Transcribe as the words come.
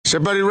Is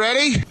everybody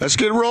ready? Let's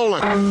get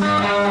rolling.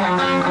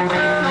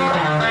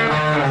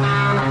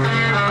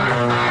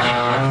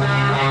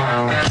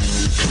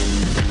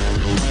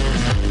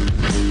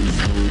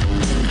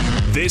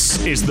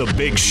 This is The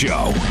Big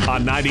Show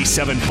on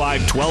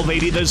 97.5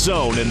 1280 The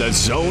Zone and The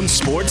Zone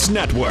Sports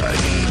Network.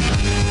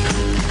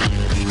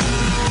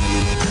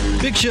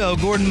 Big Show,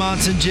 Gordon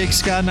Monson, Jake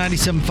Scott,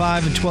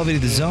 97.5 and 1280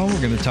 The Zone.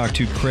 We're going to talk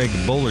to Craig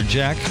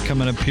Bolerjack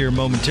coming up here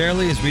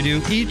momentarily, as we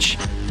do each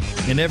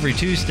and every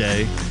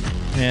Tuesday.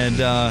 And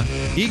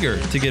eager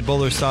to get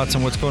Bowler's thoughts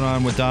on what's going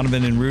on with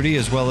Donovan and Rudy,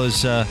 as well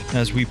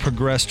as we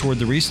progress toward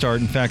the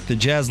restart. In fact, the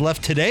Jazz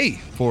left today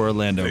for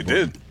Orlando. They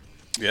did.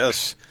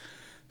 Yes.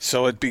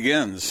 So it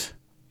begins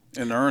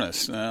in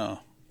earnest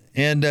now.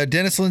 And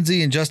Dennis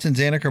Lindsay and Justin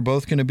Zanuck are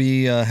both going to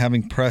be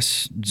having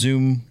press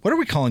Zoom. What are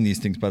we calling these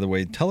things, by the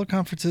way?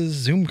 Teleconferences,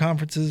 Zoom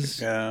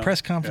conferences,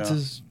 press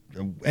conferences?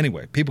 Yeah.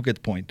 Anyway, people get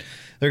the point.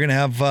 They're going to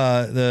have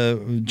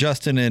the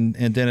Justin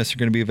and Dennis are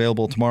going to be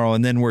available tomorrow.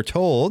 And then we're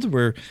told,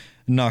 we're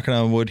knocking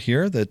on wood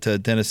here,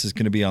 that Dennis is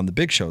going to be on the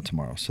Big Show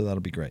tomorrow. So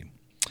that'll be great.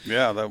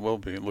 Yeah, that will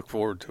be. Look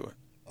forward to it.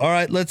 All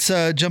right, let's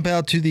jump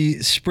out to the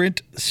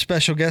Sprint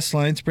special guest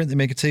line. Sprint, they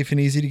make it safe and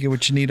easy to get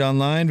what you need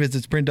online.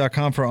 Visit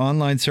sprint.com for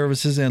online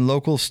services and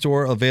local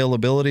store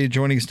availability.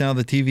 Joining us now,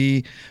 the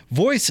TV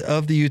voice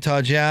of the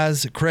Utah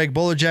Jazz, Craig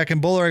Bolerjack.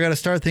 And Bowler, I got to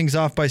start things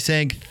off by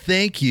saying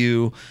thank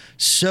you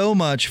so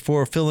much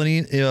for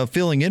filling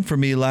in for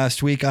me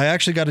last week. I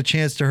actually got a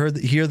chance to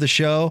hear the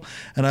show,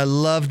 and I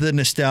loved the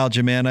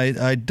nostalgia, man.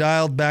 I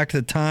dialed back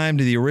the time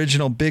to the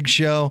original Big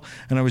Show,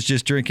 and I was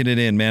just drinking it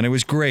in, man. It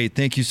was great.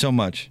 Thank you so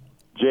much.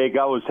 Jake,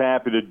 I was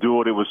happy to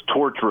do it. It was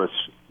torturous,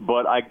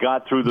 but I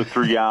got through the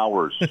 3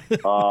 hours.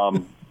 It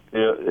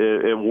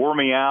wore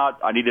me out.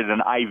 I needed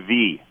an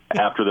IV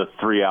after the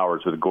 3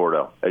 hours with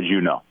Gordo, as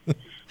you know.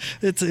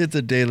 It's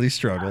a daily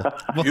struggle.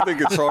 You think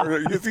it's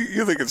hard?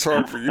 You think it's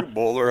hard for you,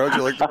 Bowler? How'd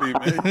you like to be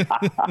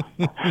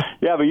me?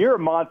 Yeah, but you're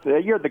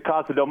at the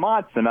Casa del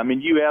Monson. I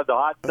mean, you have the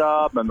hot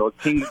tub and the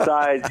king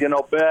size,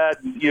 bed.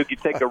 You can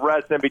take a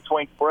rest in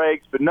between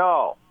breaks, but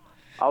no.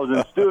 I was in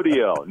the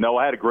studio. No,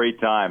 I had a great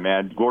time,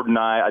 man. Gordon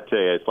and I tell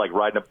you, it's like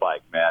riding a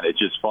bike, man. It's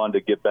just fun to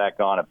get back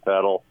on and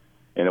pedal,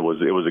 and it was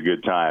a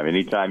good time.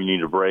 Anytime you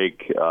need a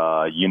break,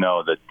 I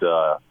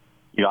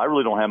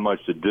really don't have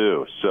much to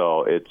do,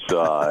 so it's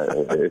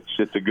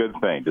a good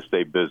thing to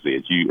stay busy,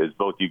 as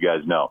both you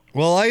guys know.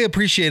 Well, I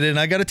appreciate it, and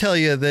I got to tell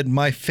you that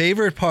my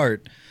favorite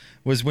part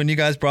was when you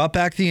guys brought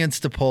back the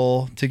Insta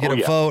poll to get a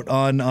vote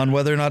on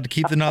whether or not to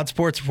keep the Not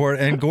Sports Report,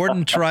 and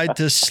Gordon tried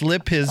to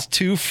slip his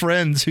two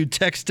friends who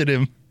texted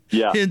him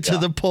into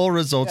the poll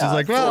results. He's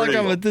like, well, I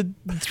got with the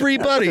three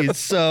buddies,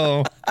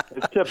 so.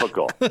 It's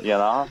typical,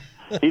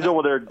 He's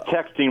over there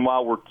texting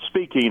while we're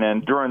speaking,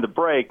 and during the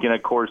break, and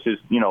of course, is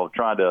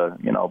trying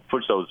to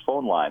push those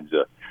phone lines.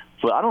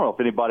 So I don't know if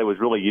anybody was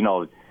really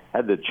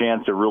had the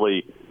chance to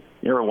really.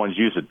 Everyone's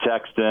used to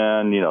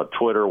texting,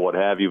 Twitter, what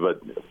have you,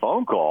 but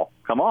phone call.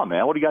 Come on,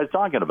 man. What are you guys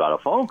talking about?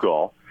 A phone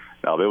call?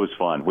 No, it was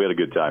fun. We had a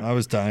good time. I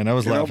was dying. I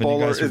was laughing. You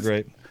guys were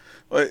great.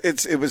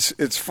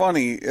 It's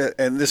funny,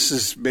 and this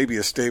is maybe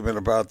a statement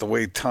about the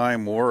way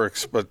time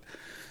works, but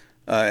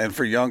and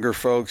for younger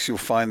folks, you'll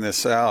find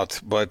this out.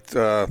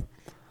 But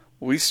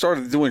we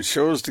started doing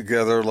shows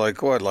together like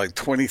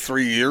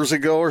 23 years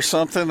ago or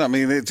something. I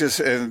mean, it just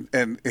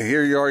and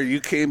here you are. You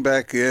came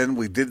back in.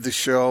 We did the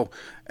show.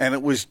 And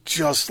it was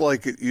just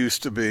like it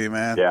used to be,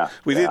 man. Yeah,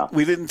 we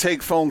didn't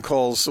take phone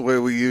calls the way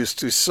we used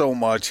to so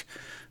much.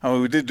 I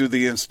mean, we did do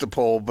the Insta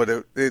poll, but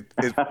it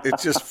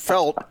just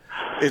felt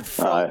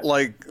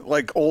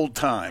like old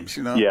times,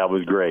 Yeah, it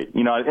was great.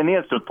 And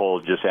the Insta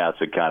poll just has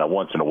to kind of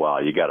once in a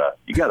while you gotta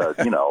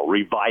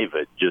revive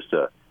it just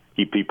to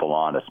keep people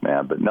honest,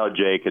 man. But no,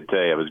 Jake, I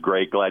tell you, it was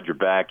great. Glad you're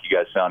back. You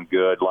guys sound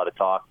good. A lot of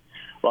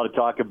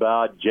talk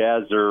about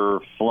Jazz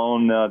are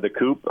flown the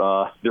coop.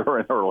 They're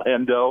in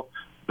Orlando.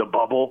 The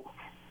bubble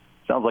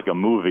sounds like a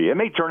movie. It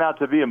may turn out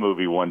to be a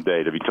movie one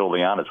day, to be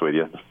totally honest with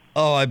you.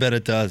 Oh, I bet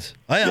it does.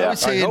 I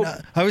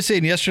was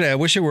saying yesterday, I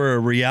wish it were a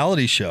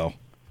reality show.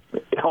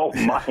 Oh,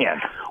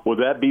 man. Would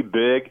that be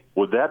big?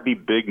 Would that be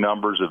big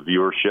numbers of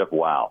viewership?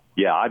 Wow.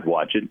 Yeah, I'd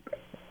watch it.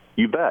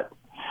 You bet.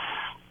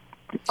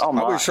 Oh,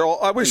 my.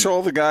 I wish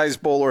all the guys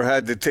Bowler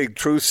had to take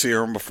truth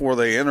serum before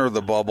they enter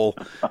the bubble,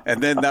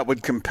 and then that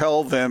would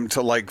compel them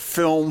to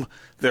film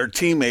their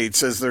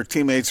teammates as their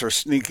teammates are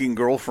sneaking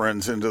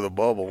girlfriends into the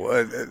bubble,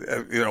 in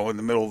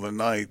the middle of the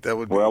night. That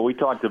would be... Well, we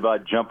talked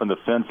about jumping the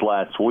fence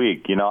last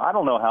week. I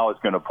don't know how it's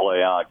going to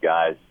play out,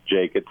 guys.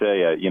 Jake, I tell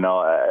you,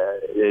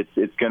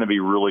 it's going to be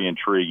really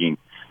intriguing.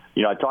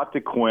 I talked to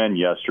Quinn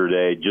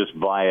yesterday just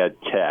via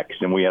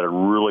text, and we had a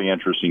really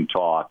interesting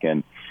talk,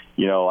 and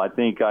I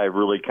think I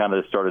really kind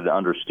of started to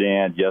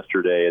understand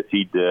yesterday, as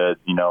he did,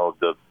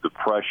 the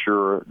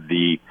pressure,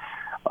 the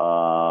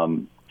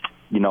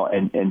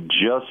and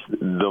just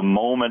the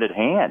moment at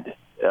hand.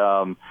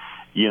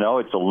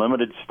 It's a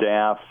limited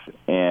staff,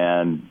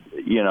 and,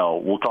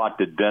 we'll talk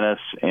to Dennis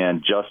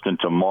and Justin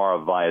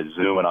tomorrow via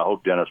Zoom, and I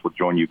hope Dennis will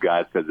join you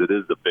guys because it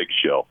is the Big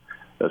Show.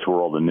 That's where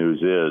all the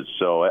news is.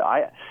 So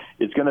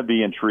it's going to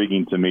be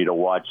intriguing to me to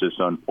watch this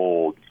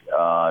unfold.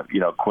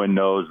 Quinn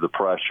knows the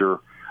pressure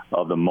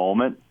of the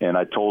moment, and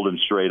I told him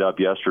straight up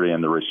yesterday,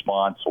 and the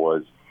response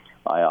was,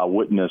 I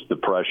witnessed the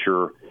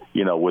pressure,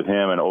 with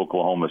him in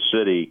Oklahoma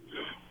City,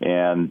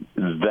 and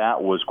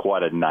that was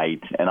quite a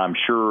night. And I'm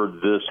sure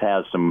this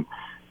has some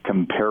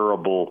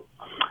comparable,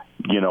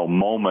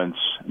 moments,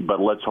 but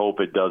let's hope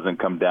it doesn't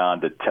come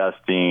down to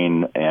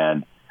testing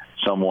and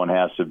someone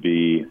has to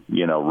be,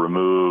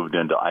 removed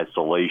into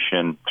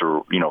isolation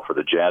through, for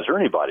the Jazz or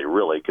anybody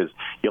really, because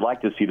you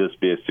like to see this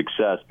be a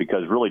success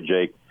because really,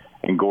 Jake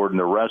and Gordon,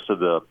 the rest of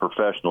the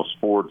professional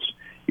sports,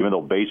 even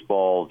though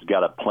baseball's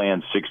got a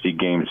planned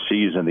 60-game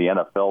season, the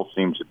NFL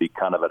seems to be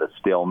kind of at a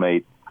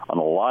stalemate on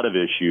a lot of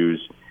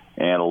issues.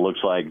 And it looks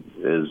like,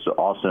 as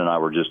Austin and I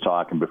were just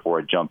talking before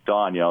I jumped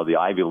on, the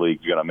Ivy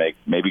League's going to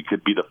maybe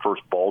could be the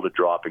first ball to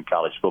drop in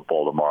college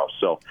football tomorrow.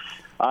 So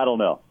I don't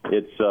know.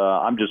 It's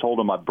I'm just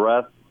holding my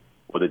breath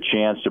with a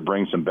chance to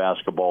bring some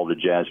basketball to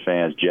Jazz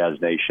fans, Jazz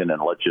Nation,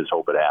 and let's just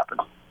hope it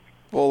happens.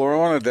 Well, I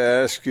wanted to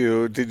ask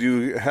you, did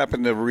you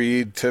happen to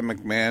read Tim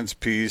McMahon's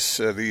piece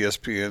at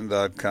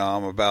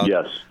ESPN.com about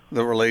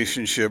the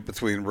relationship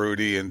between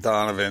Rudy and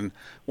Donovan?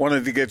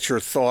 Wanted to get your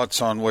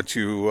thoughts on what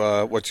you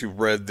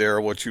read there,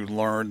 what you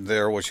learned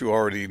there, what you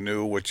already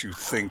knew, what you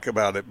think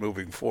about it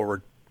moving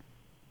forward.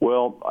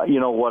 Well,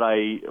 what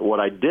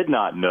I did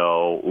not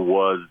know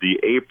was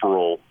the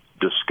April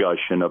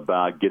discussion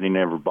about getting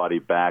everybody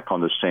back on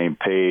the same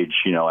page,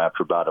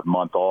 after about a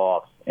month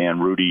off,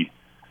 and Rudy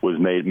was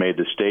made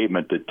the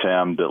statement to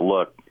Tim that,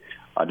 look,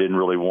 I didn't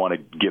really want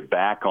to get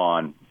back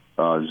on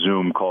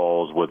Zoom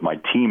calls with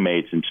my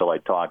teammates until I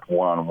talked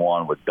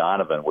one-on-one with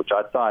Donovan, which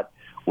I thought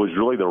was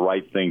really the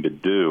right thing to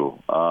do.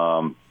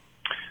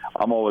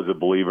 I'm always a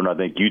believer, and I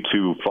think you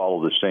two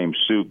follow the same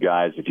suit,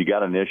 guys. If you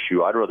got an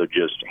issue, I'd rather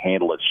just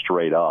handle it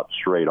straight up,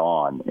 straight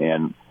on,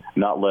 and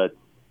not let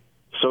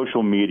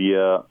social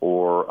media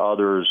or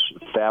others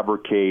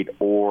fabricate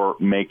or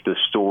make the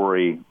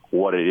story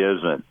what it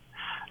isn't.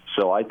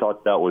 So I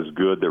thought that was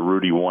good that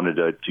Rudy wanted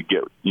to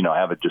get,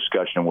 have a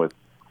discussion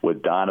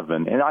with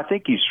Donovan. And I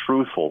think he's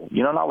truthful.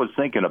 And I was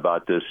thinking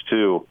about this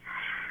too.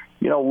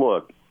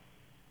 Look,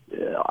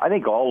 I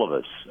think all of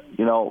us,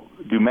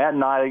 do Matt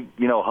and I,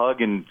 hug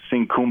and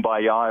sing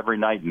Kumbaya every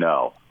night?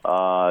 No.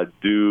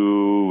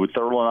 Do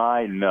Thurl and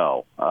I?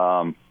 No.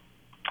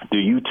 Do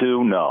you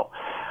two? No.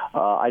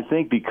 I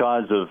think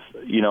because of,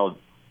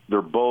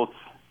 they're both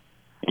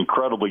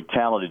incredibly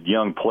talented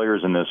young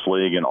players in this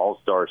league and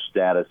all-star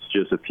status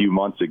just a few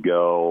months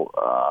ago,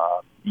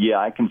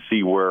 I can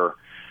see where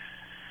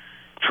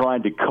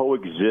trying to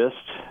coexist,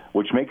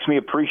 which makes me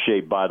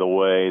appreciate, by the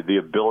way, the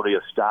ability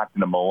of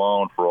Stockton and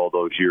Malone for all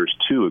those years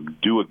to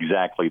do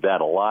exactly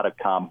that. A lot of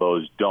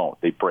combos don't.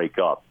 They break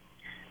up.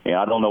 And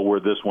I don't know where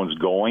this one's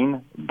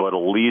going, but at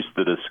least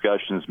the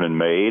discussion's been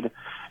made,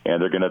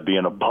 and they're going to be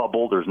in a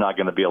bubble. There's not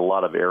going to be a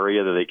lot of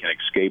area that they can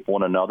escape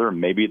one another.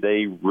 Maybe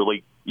they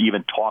really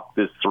even talk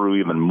this through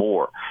even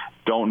more.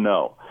 Don't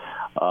know.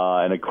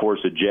 And, of course,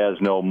 the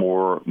Jazz know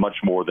much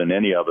more than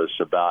any of us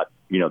about,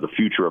 the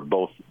future of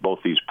both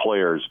these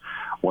players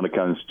when it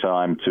comes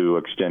time to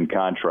extend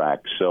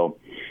contracts. So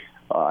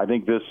I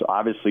think this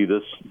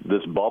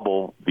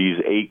bubble, these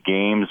 8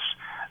 games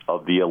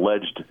of the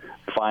alleged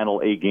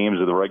final 8 games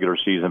of the regular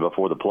season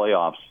before the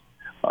playoffs,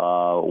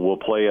 will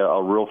play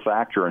a real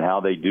factor in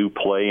how they do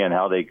play and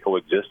how they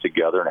coexist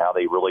together and how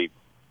they really,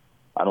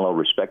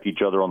 respect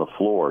each other on the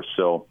floor.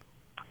 So,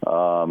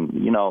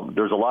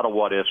 there's a lot of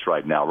what ifs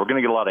right now. We're going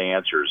to get a lot of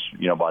answers,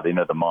 by the end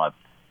of the month,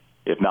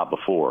 if not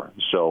before.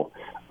 So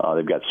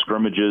they've got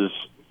scrimmages,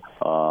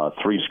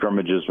 3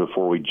 scrimmages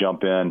before we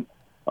jump in,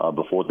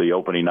 before the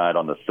opening night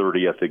on the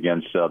 30th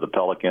against the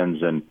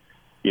Pelicans. And,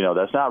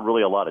 that's not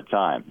really a lot of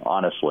time,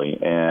 honestly.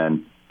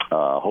 And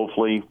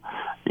hopefully,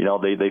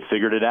 they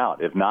figured it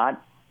out. If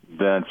not,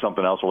 then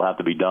something else will have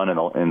to be done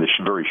in the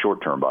very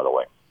short term, by the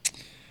way.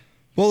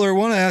 Well, I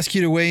want to ask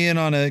you to weigh in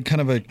on a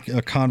kind of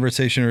a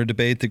conversation or a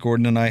debate that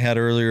Gordon and I had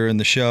earlier in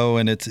the show,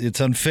 and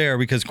it's unfair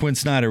because Quinn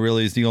Snyder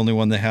really is the only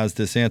one that has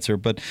this answer.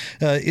 But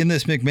in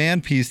this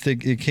McMahon piece,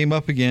 it came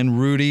up again,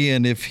 Rudy,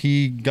 and if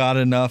he got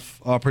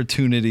enough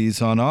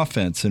opportunities on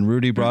offense. And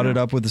Rudy brought it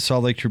up with the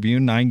Salt Lake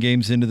Tribune 9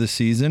 games into the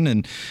season,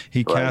 and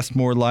he cast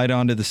more light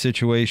onto the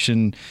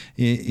situation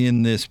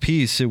in this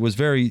piece. It was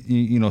very,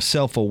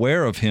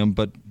 self-aware of him,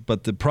 but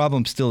the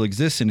problem still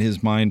exists in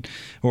his mind,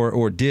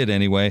 or did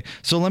anyway.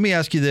 So let me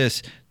ask you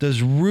this.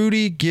 Does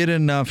Rudy get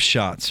enough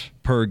shots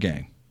per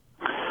game?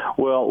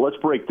 Well, let's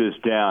break this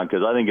down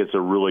because I think it's a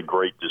really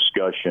great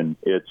discussion.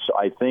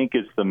 I think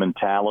it's the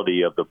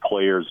mentality of the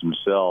players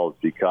themselves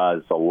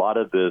because a lot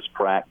of this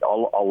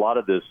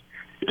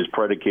is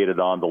predicated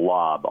on the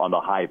lob, on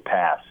the high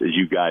pass, as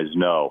you guys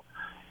know.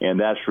 And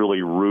that's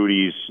really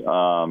Rudy's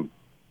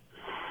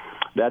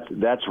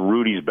that's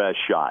Rudy's best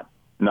shot.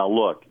 Now,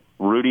 look,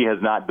 Rudy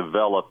has not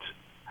developed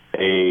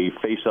a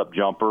face-up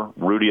jumper.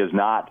 Rudy has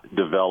not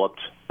developed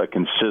a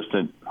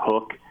consistent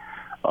hook,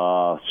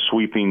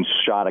 sweeping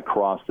shot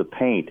across the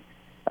paint.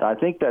 And I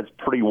think that's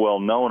pretty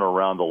well known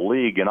around the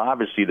league. And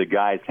obviously the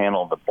guys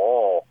handling the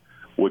ball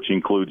which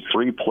includes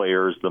 3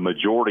 players. The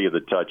majority of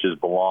the touches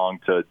belong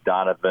to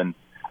Donovan,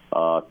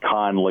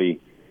 Conley,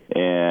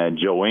 and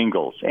Joe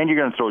Ingles. And you're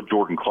going to throw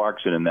Jordan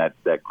Clarkson in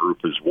that group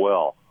as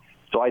well.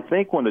 So I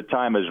think when the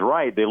time is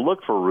right, they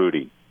look for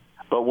Rudy.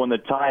 But when the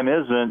time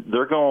isn't,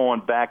 they're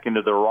going back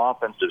into their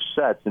offensive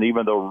sets. And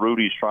even though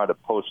Rudy's trying to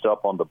post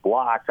up on the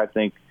block, I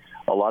think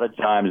a lot of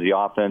times the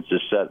offensive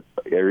set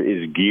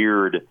is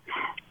geared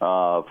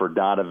for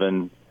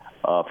Donovan,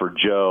 for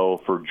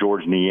Joe, for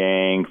George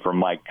Niang, for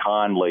Mike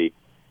Conley.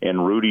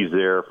 And Rudy's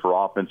there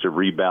for offensive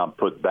rebound,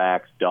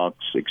 putbacks,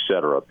 dunks,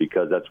 etc.,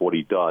 because that's what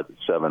he does at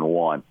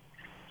 7-1.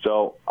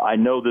 So I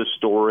know this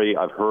story.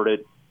 I've heard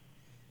it.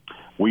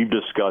 We've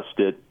discussed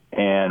it.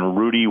 And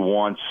Rudy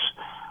wants –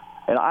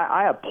 and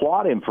I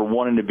applaud him for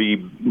wanting to be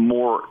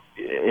more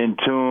in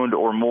tuned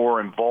or more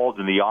involved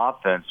in the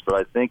offense, but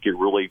I think it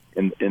really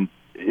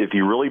if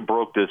you really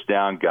broke this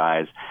down,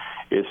 guys,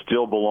 it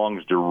still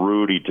belongs to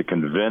Rudy to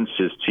convince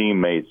his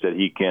teammates that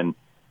he can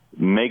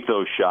make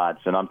those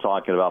shots, and I'm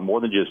talking about more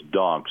than just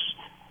dunks.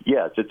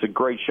 Yes, it's a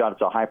great shot.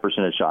 It's a high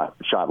percentage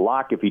shot.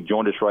 Locke, if he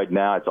joined us right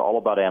now, it's all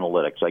about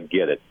analytics. I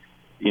get it.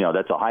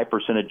 That's a high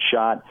percentage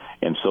shot,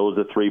 and so is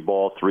the 3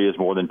 ball. 3 is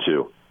more than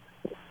 2.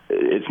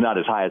 It's not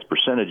as high as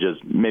percentage as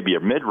maybe a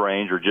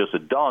mid-range or just a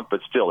dunk, but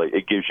still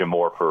it gives you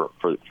more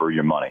for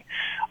your money.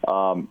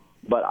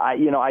 But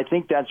I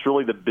think that's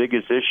really the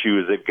biggest issue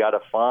is they've got to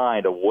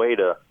find a way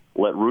to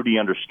let Rudy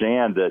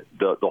understand that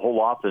the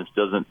whole offense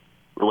doesn't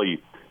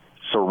really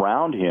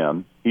surround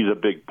him. He's a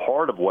big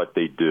part of what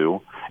they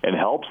do and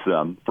helps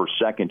them for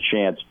second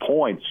chance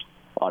points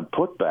on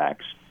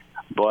putbacks.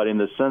 But in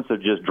the sense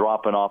of just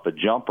dropping off a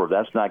jumper,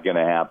 that's not going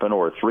to happen,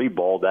 or a 3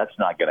 ball, that's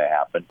not going to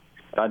happen.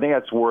 I think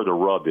that's where the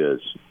rub is,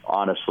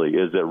 honestly,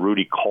 is that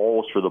Rudy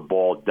calls for the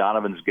ball.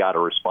 Donovan's got a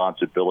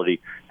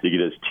responsibility to get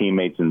his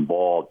teammates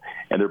involved,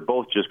 and they're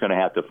both just going to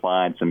have to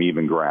find some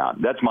even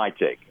ground. That's my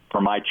take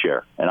from my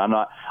chair. And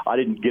I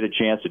didn't get a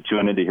chance to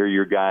tune in to hear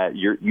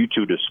you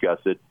two discuss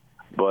it,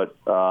 but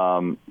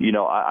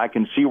I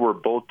can see where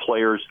both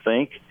players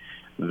think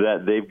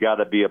that they've got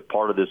to be a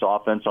part of this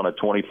offense on a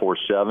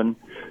 24/7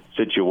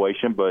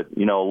 situation. But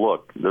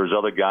look, there's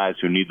other guys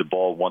who need the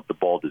ball, want the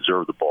ball,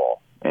 deserve the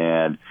ball,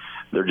 and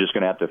they're just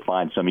going to have to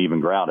find some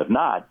even ground. If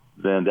not,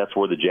 then that's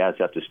where the Jazz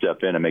have to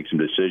step in and make some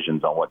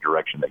decisions on what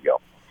direction they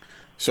go.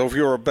 So if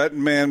you're a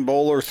betting man,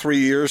 Bowler, 3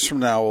 years from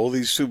now, will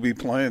these two be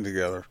playing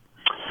together?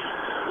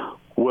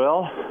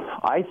 Well,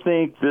 I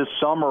think this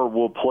summer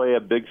will play a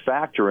big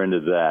factor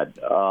into that.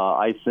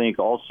 I think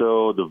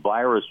also the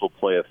virus will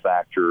play a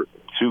factor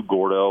too,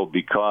 Gordo,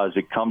 because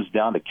it comes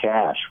down to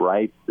cash,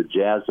 right? The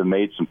Jazz have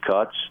made some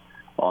cuts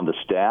on the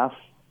staff.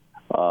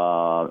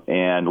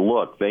 And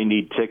look, they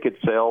need ticket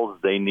sales.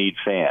 They need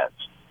fans.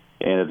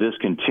 And if this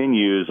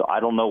continues, I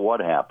don't know what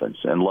happens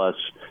unless,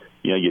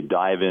 you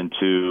dive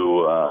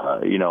into,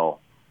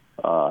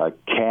 a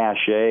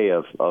cachet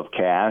of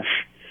cash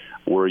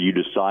where you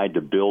decide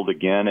to build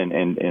again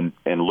and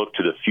look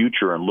to the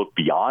future and look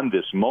beyond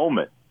this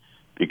moment.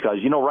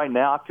 Because, right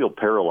now I feel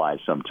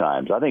paralyzed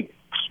sometimes. I think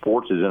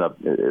sports is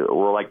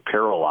we're like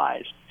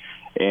paralyzed.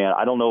 And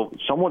I don't know,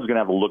 someone's going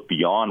to have to look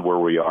beyond where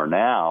we are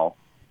now.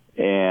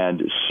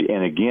 And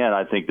again,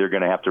 I think they're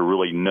going to have to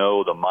really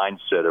know the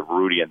mindset of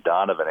Rudy and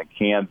Donovan, and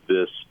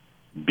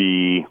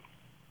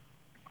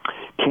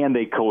can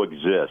they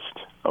coexist?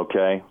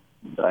 Okay.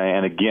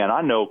 And again,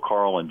 I know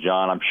Carl and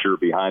John, I'm sure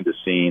behind the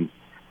scenes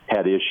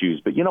had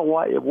issues, but you know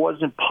what? It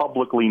wasn't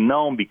publicly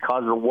known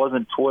because there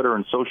wasn't Twitter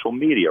and social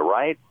media,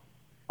 right?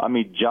 I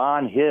mean,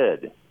 John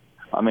hid.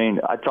 I mean,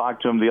 I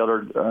talked to him the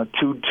other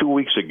 2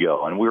 weeks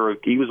ago, and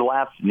he was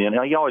laughing.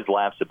 He always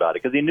laughs about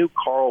it because he knew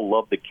Carl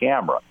loved the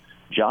camera.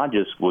 John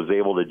just was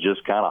able to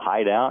just kind of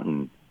hide out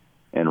and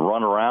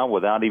run around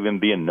without even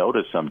being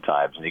noticed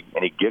sometimes, and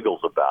he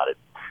giggles about it.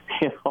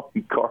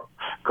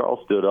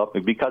 Carl stood up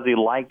because he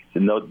liked the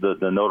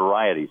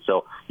notoriety.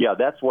 So, yeah,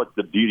 that's what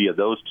the beauty of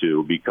those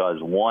two,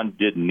 because one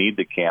didn't need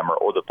the camera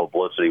or the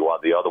publicity while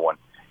the other one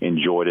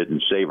enjoyed it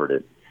and savored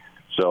it.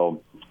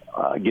 So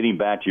getting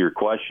back to your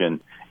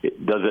question,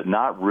 does it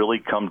not really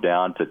come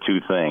down to two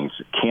things?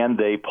 Can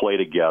they play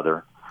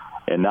together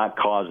and not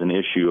cause an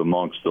issue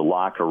amongst the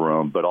locker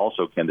room, but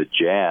also can the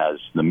Jazz,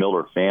 the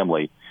Miller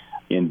family,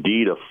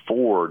 indeed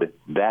afford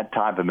that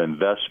type of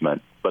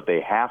investment? But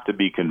they have to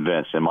be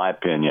convinced, in my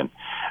opinion,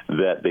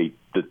 that the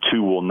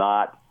two will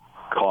not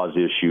cause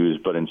issues,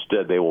 but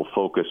instead they will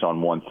focus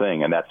on one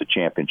thing, and that's a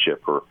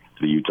championship for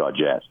the Utah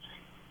Jazz.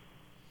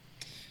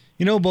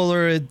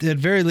 Bowler, at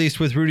very least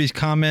with Rudy's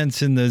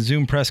comments in the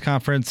Zoom press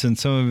conference and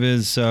some of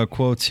his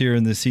quotes here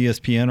in this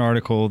ESPN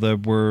article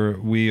that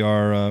we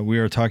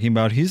are talking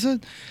about, he's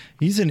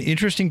an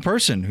interesting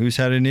person who's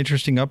had an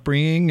interesting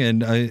upbringing,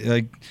 and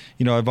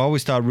I've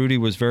always thought Rudy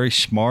was very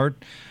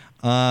smart.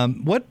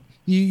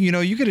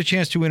 You get a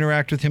chance to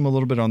interact with him a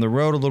little bit on the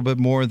road, a little bit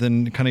more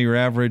than kind of your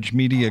average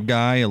media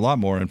guy, a lot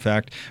more, in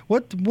fact.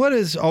 What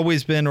has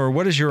always been, or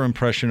what is your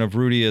impression of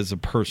Rudy as a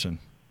person?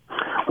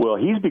 Well,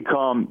 he's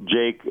become,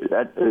 Jake,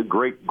 that's a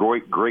great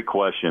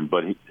question.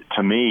 But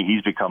to me,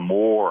 he's become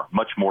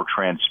much more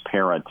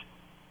transparent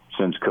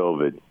since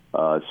COVID,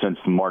 since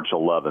March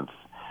 11th.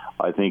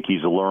 I think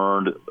he's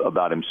learned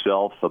about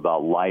himself,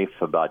 about life,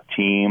 about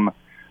team.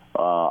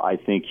 I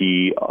think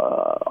he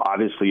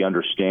obviously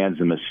understands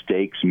the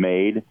mistakes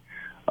made,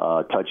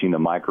 touching the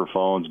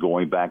microphones,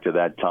 going back to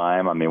that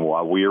time. I mean,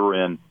 while we were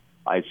in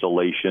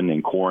isolation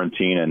and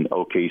quarantine in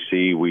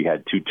OKC, we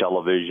had 2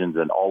 televisions,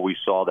 and all we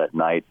saw that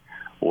night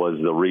was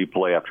the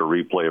replay after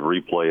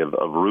replay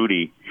of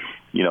Rudy,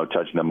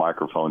 touching the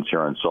microphones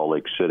here in Salt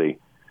Lake City.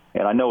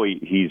 And I know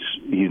he's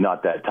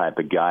not that type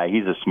of guy.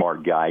 He's a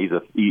smart guy.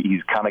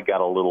 He's kind of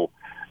got a little,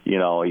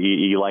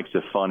 he likes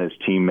to fun his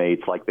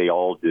teammates like they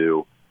all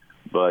do.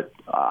 But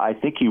I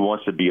think he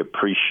wants to be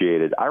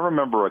appreciated. I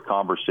remember a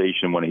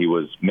conversation when he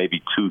was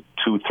maybe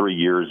 3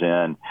 years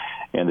in,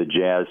 and the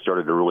Jazz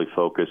started to really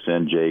focus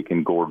in, Jake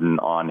and Gordon,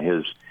 on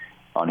his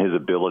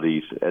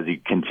abilities as he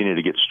continued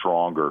to get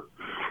stronger,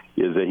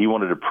 is that he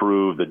wanted to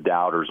prove the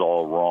doubters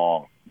all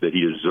wrong, that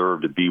he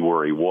deserved to be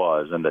where he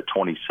was, and that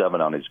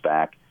 27 on his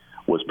back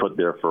was put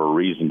there for a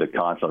reason to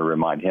constantly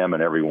remind him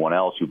and everyone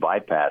else who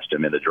bypassed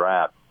him in the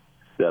draft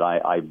that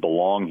I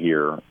belong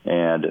here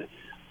and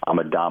I'm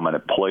a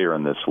dominant player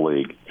in this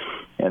league.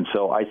 And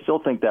so I still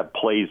think that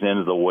plays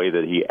into the way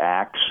that he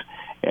acts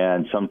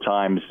and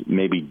sometimes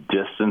maybe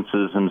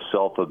distances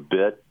himself a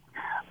bit.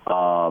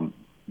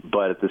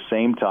 But at the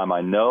same time,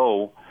 I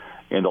know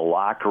in the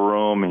locker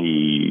room,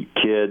 he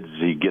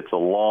gets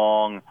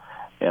along.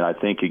 And I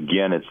think,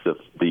 again, it's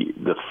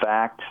the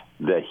fact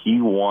that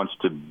he wants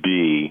to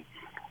be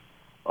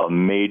a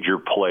major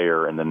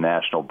player in the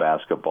National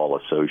Basketball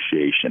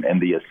Association and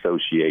the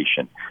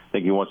association. I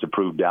think he wants to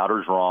prove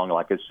doubters wrong.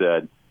 Like I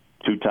said,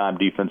 2-time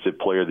Defensive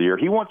Player of the Year.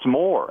 He wants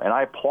more, and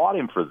I applaud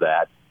him for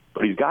that.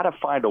 But he's got to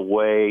find a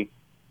way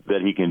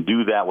that he can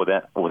do that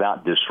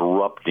without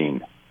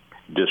disrupting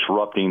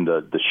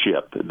the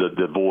ship,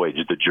 the voyage,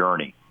 the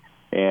journey.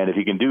 And if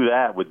he can do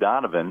that with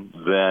Donovan,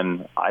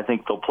 then I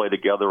think they'll play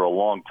together a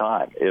long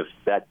time. If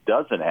that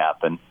doesn't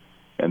happen,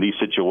 and these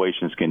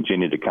situations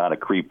continue to kind of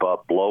creep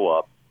up, blow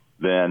up,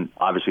 then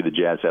obviously the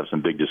Jazz have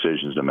some big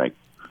decisions to make.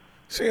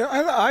 See,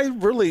 I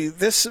really,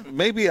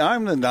 maybe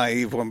I'm the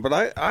naive one,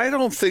 but I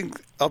don't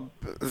think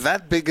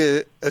that big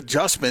a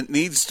adjustment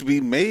needs to be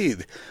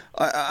made.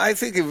 I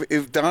think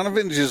if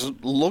Donovan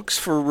just looks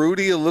for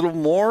Rudy a little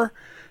more,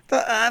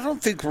 I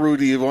don't think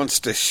Rudy wants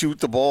to shoot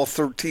the ball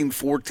 13,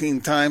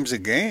 14 times a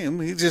game.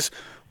 He just,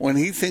 when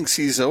he thinks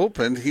he's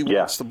open, he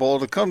wants the ball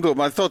to come to him.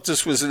 I thought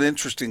this was an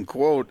interesting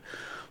quote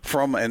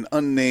from an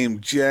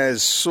unnamed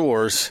Jazz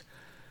source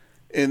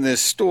in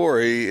this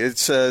story. It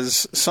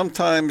says,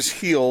 sometimes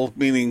heel,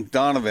 meaning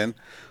Donovan,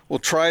 will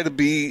try to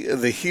be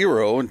the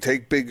hero and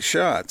take big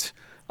shots.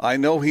 I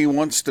know he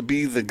wants to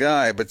be the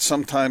guy, but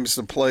sometimes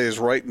the play is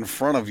right in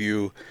front of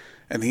you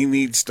and he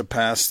needs to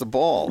pass the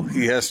ball.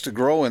 He has to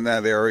grow in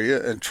that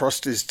area and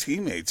trust his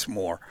teammates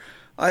more.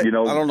 I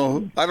don't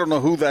know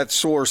who that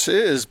source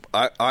is.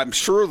 I'm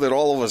sure that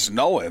all of us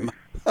know him.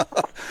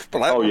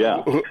 But I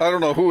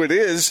don't know who it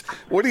is.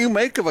 What do you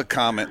make of a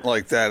comment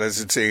like that as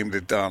it's aimed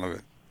at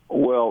Donovan?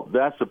 Well,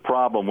 that's the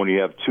problem when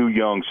you have 2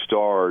 young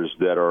stars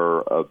that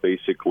are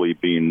basically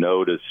being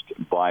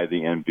noticed by the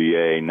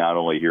NBA, not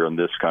only here in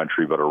this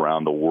country but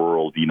around the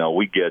world.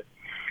 We get,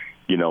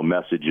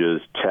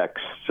 messages,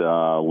 texts,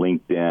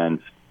 LinkedIn.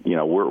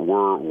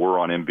 We're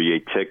on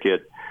NBA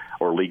Ticket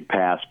or League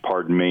Pass,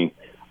 pardon me.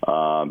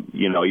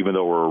 Even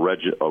though we're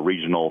a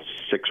regional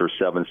 6 or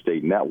 7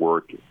 state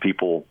network,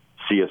 people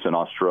see us in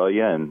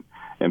Australia and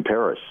in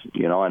Paris,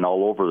 and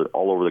all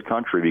over the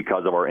country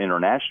because of our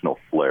international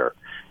flair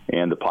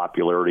and the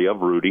popularity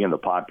of Rudy and the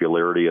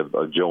popularity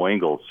of Joe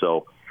Ingles.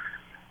 So,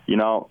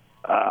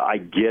 I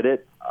get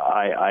it.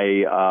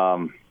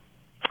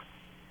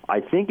 I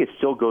think it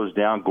still goes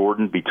down,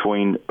 Gordon,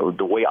 between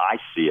the way I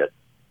see it.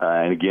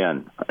 And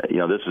again,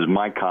 this is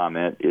my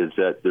comment, is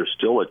that there's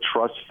still a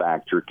trust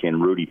factor.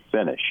 Can Rudy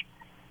finish?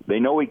 They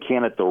know he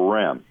can at the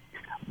rim,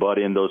 but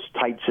in those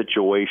tight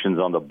situations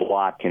on the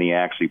block, can he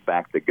actually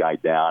back the guy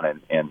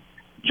down and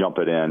jump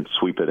it in,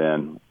 sweep it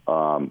in,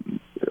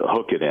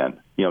 hook it in,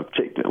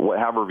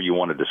 however you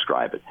want to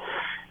describe it.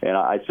 And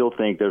I still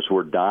think there's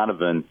where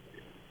Donovan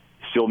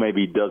still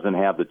maybe doesn't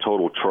have the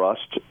total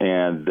trust,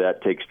 and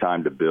that takes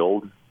time to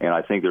build. And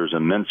I think there's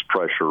immense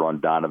pressure on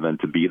Donovan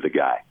to be the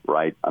guy,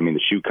 right? I mean,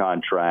 the shoe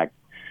contract,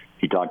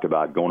 he talked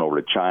about going over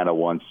to China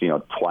once,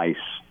 twice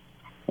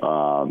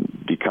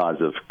because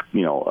of,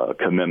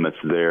 commitments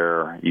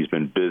there. He's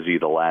been busy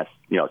the last,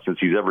 since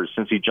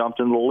he jumped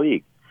into the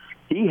league.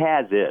 He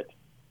has it.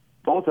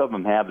 Both of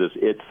them have this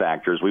it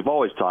factor, as we've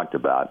always talked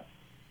about.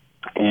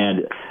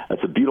 And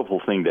it's a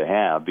beautiful thing to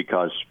have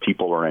because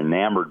people are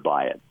enamored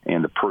by it,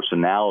 and the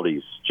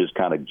personalities just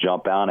kind of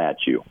jump out at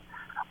you.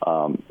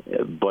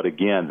 But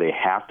again, they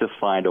have to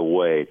find a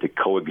way to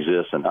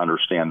coexist and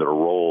understand their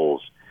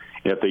roles.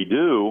 And if they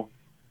do,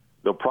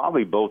 they'll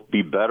probably both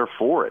be better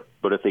for it.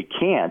 But if they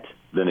can't,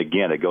 then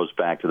again, it goes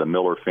back to the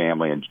Miller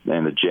family and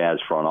the Jazz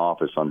front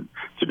office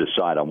to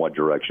decide on what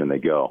direction they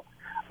go.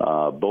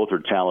 Both are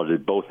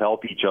talented. Both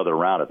help each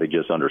other out if they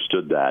just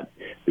understood that,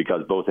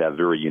 because both have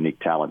very unique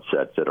talent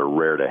sets that are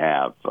rare to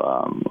have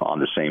on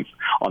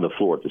the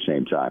floor at the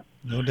same time.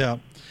 No doubt.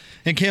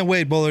 And can't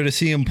wait, Bowler, to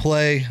see him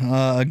play.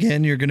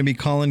 Again, you're going to be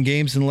calling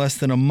games in less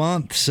than a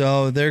month,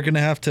 so they're going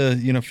to have to,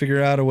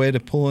 figure out a way to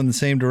pull in the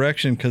same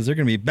direction, because they're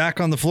going to be back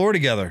on the floor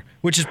together,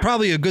 which is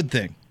probably a good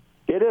thing.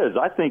 It is.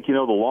 I think, the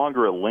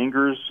longer it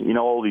lingers,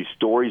 all these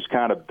stories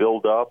kind of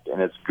build up,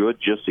 and it's good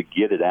just to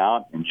get it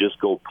out and just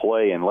go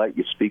play and let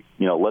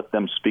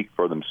them speak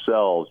for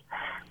themselves.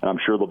 And I'm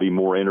sure there'll be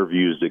more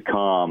interviews to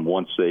come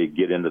once they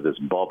get into this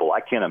bubble.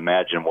 I can't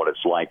imagine what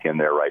it's like in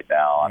there right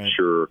now. I'm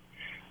sure,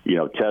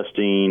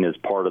 testing is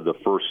part of the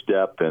first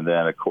step, and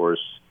then, of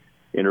course,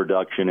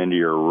 introduction into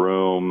your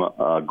room.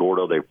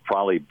 Gordo, they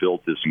probably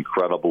built this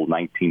incredible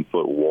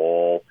 19-foot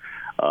wall.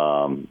 I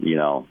don't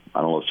know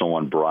if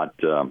someone brought,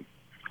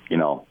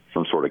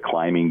 some sort of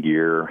climbing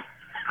gear.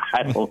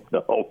 I don't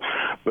know.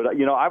 But,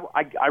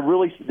 I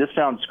really, this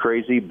sounds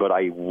crazy, but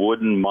I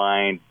wouldn't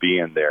mind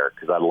being there,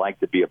 because I'd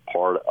like to be a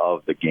part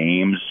of the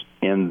games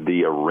in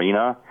the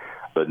arena.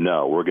 But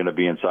no, we're going to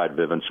be inside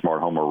Vivint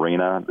Smart Home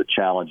Arena. The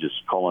challenge is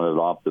calling it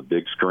off the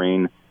big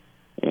screen.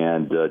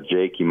 And,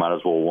 Jake, you might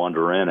as well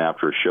wander in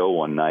after a show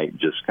one night and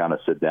just kind of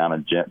sit down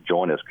and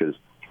join us, because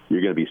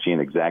you're going to be seeing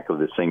exactly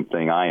the same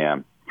thing I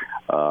am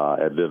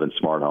at Vivint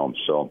Smart Home.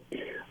 So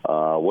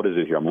what is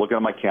it here? I'm looking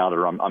at my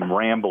calendar. I'm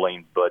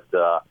rambling, but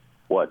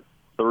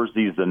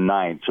Thursday's the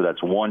 9th, so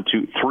that's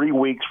 3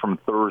 weeks from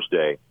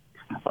Thursday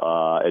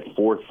at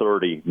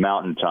 4:30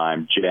 Mountain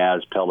Time,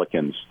 Jazz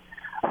Pelicans.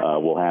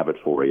 We'll have it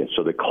for you.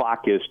 So the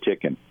clock is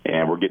ticking,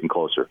 and we're getting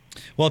closer.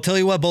 Well, I'll tell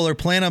you what, Bowler,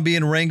 plan on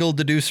being wrangled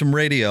to do some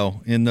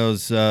radio in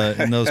those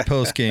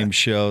post-game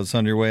shows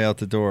on your way out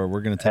the door.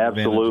 We're going to take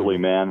advantage of it. Absolutely,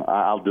 man.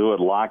 I'll do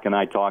it. Locke and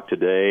I talked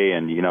today,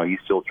 and, he's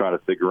still trying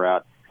to figure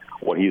out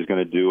what he's going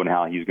to do and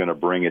how he's going to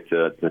bring it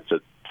to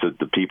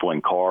the people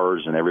in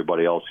cars and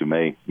everybody else who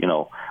may,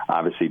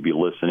 obviously be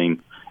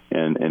listening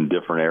in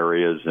different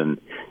areas.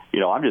 And,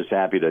 I'm just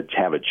happy to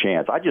have a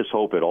chance. I just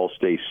hope it all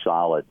stays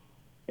solid,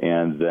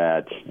 and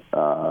that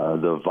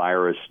the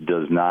virus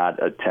does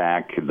not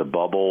attack the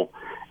bubble,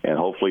 and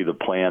hopefully the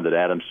plan that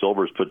Adam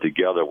Silver's put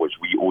together, which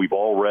we've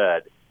all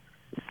read,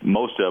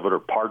 most of it or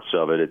parts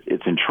of it,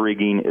 it's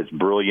intriguing, it's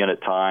brilliant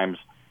at times,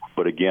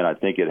 but again, I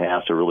think it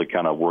has to really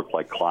kind of work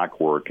like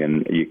clockwork,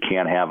 and you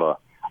can't have a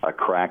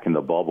crack in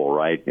the bubble,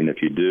 right? And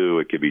if you do,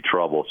 it could be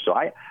trouble. So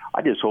I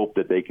just hope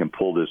that they can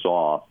pull this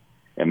off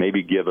and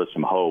maybe give us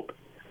some hope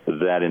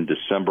that in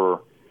December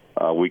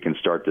we can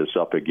start this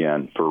up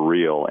again for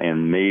real,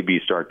 and maybe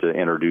start to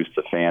introduce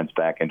the fans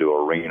back into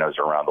arenas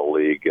around the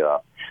league.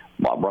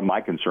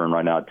 My concern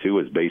right now, too,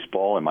 is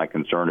baseball, and my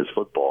concern is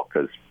football,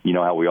 because you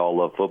know how we all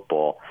love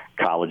football,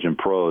 college and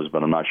pros,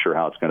 but I'm not sure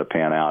how it's going to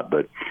pan out.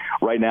 But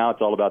right now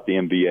it's all about the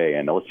NBA,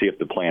 and let's see if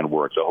the plan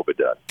works. I hope it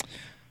does.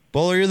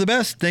 Bowler, you're the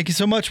best. Thank you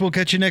so much. We'll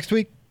catch you next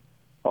week.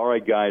 All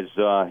right, guys.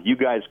 You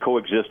guys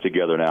coexist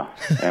together now,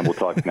 and we'll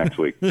talk next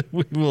week.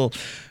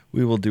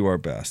 We will do our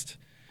best.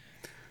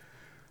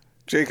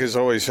 Jake has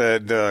always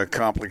had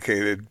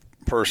complicated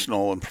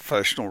personal and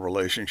professional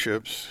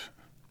relationships.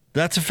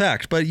 That's a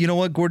fact. But you know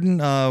what, Gordon?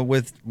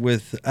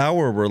 With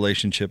our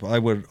relationship, I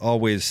would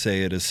always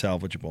say it is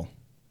salvageable.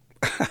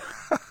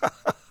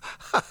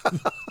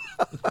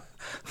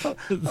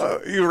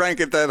 You rank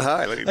it that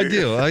highly. I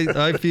do.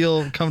 I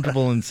feel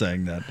comfortable in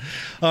saying that.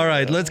 All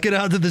right, let's get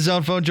out to the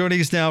zone phone.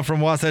 Joining us now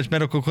from Wasatch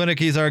Medical Clinic,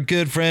 he's our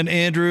good friend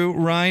Andrew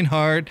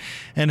Reinhardt.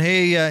 And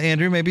hey,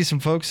 Andrew, maybe some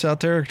folks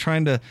out there are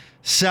trying to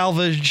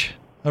salvage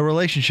a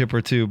relationship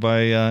or two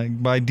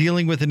by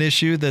dealing with an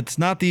issue that's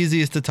not the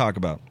easiest to talk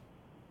about.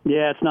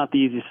 Yeah, it's not the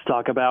easiest to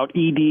talk about.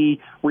 ED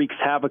wreaks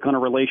havoc on a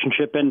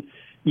relationship. And,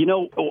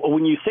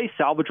 when you say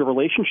salvage a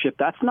relationship,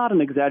 that's not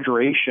an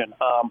exaggeration.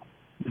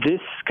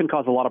 This can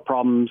cause a lot of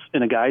problems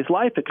in a guy's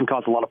life. It can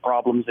cause a lot of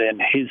problems in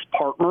his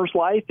partner's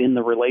life, in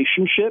the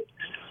relationship.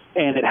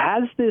 And it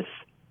has this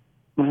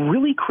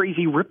really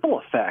crazy ripple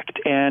effect,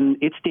 and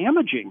it's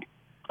damaging.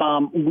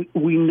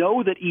 We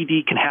know that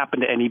ED can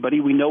happen to anybody.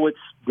 We know it's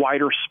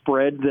wider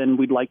spread than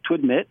we'd like to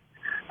admit.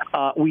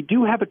 We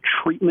do have a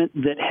treatment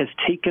that has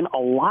taken a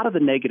lot of the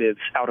negatives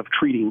out of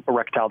treating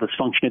erectile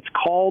dysfunction. It's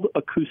called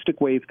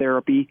acoustic wave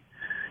therapy,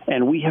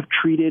 and we have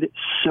treated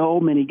so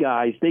many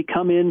guys. They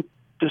come in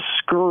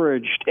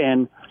discouraged,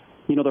 and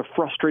they're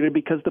frustrated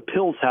because the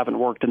pills haven't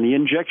worked and the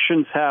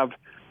injections have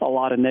a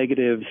lot of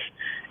negatives,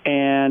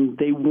 and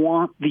they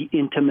want the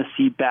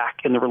intimacy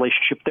back in the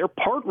relationship. Their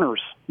partners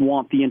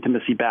want the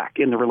intimacy back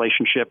in the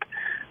relationship.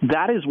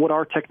 That is what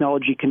our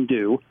technology can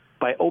do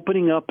by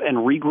opening up and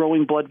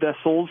regrowing blood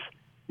vessels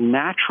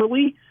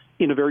naturally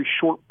in a very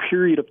short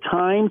period of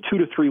time, 2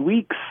 to 3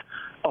 weeks,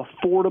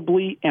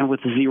 affordably and with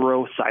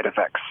zero side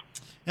effects.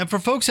 And for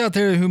folks out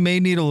there who may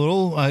need a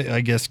little,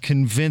 I guess,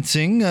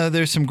 convincing,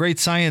 there's some great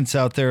science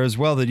out there as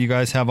well that you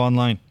guys have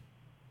online.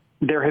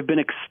 There have been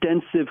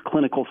extensive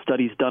clinical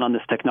studies done on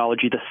this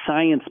technology. The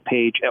science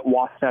page at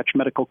Wasatch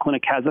Medical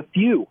Clinic has a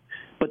few,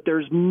 but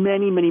there's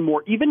many, many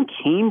more. Even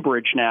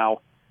Cambridge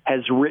now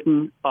has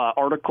written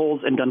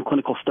articles and done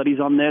clinical studies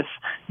on this,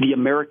 the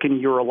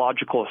American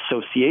Urological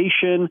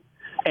Association,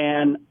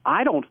 and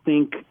I don't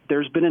think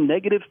there's been a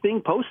negative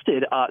thing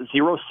posted.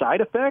 0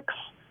 side effects,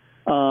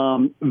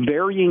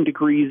 varying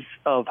degrees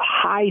of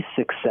high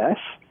success,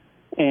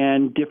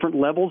 and different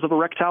levels of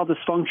erectile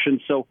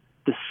dysfunction. So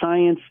the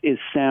science is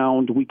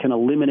sound. We can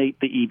eliminate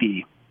the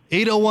ED.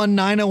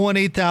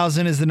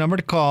 801-901-8000 is the number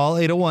to call.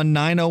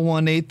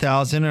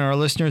 801-901-8000. And our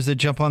listeners that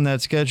jump on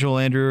that schedule,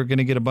 Andrew, are going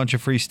to get a bunch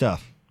of free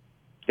stuff.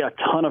 Yeah, a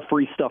ton of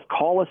free stuff.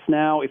 Call us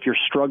now if you're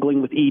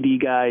struggling with ED,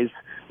 guys.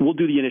 We'll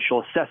do the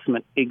initial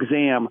assessment,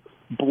 exam,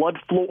 blood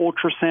flow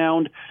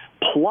ultrasound,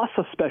 plus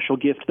a special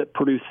gift that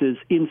produces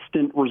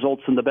instant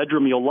results in the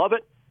bedroom. You'll love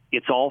it.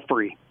 It's all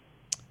free.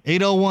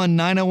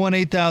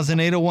 801-901-8000,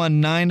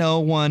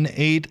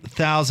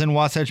 801-901-8000,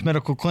 Wasatch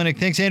Medical Clinic.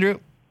 Thanks, Andrew.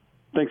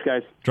 Thanks,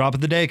 guys. Drop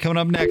of the day coming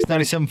up next,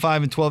 97.5 and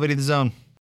 1280 The Zone.